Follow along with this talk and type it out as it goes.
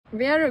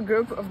We are a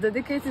group of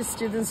dedicated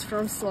students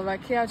from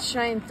Slovakia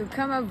trying to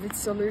come up with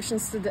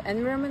solutions to the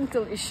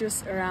environmental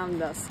issues around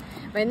us.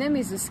 My name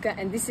is Zuzka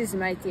and this is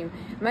my team,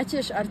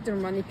 Matej, Artur,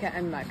 Monika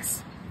and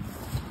Max.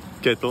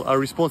 Cattle are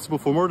responsible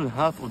for more than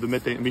half of the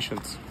methane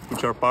emissions,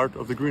 which are part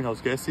of the greenhouse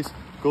gases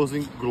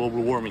causing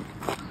global warming.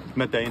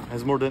 Methane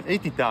has more than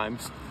 80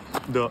 times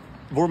the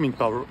warming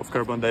power of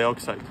carbon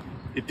dioxide.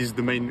 It is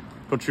the main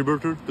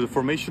contributor to the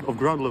formation of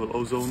ground-level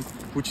ozone,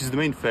 which is the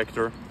main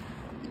factor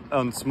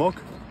on smoke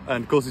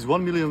and causes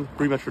 1 million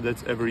premature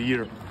deaths every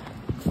year.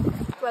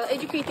 While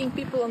educating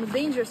people on the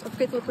dangers of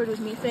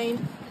cattle-produced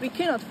methane, we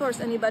cannot force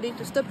anybody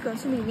to stop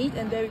consuming meat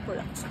and dairy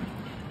products.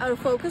 Our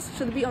focus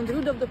should be on the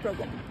root of the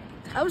problem.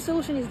 Our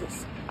solution is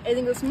this.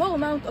 Adding a small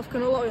amount of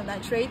canola oil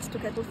nitrates to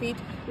cattle feed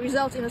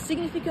results in a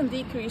significant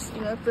decrease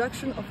in the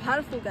production of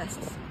harmful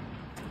gases.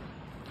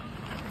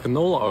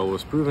 Canola oil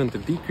was proven to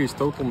decrease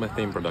total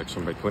methane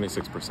production by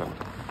 26%.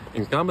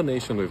 In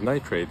combination with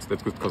nitrates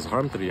that could cause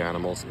harm to the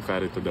animals if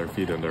added to their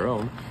feed on their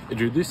own, it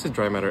reduces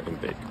dry matter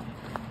intake.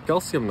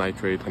 Calcium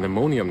nitrate and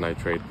ammonium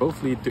nitrate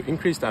both lead to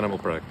increased animal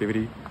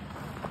productivity,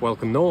 while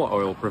canola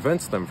oil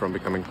prevents them from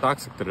becoming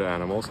toxic to the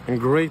animals and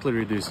greatly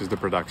reduces the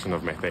production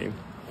of methane.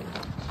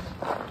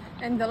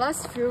 And the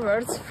last few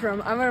words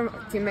from our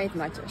teammate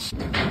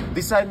Matej.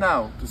 Decide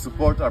now to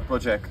support our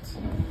project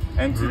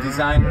and to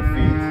design a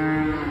feed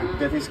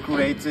that is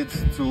created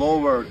to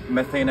lower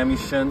methane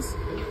emissions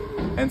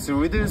and to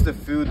reduce the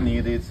food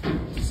needed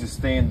to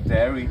sustain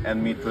dairy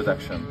and meat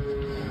production.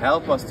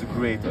 Help us to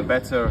create a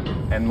better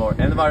and more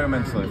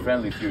environmentally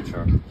friendly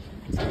future.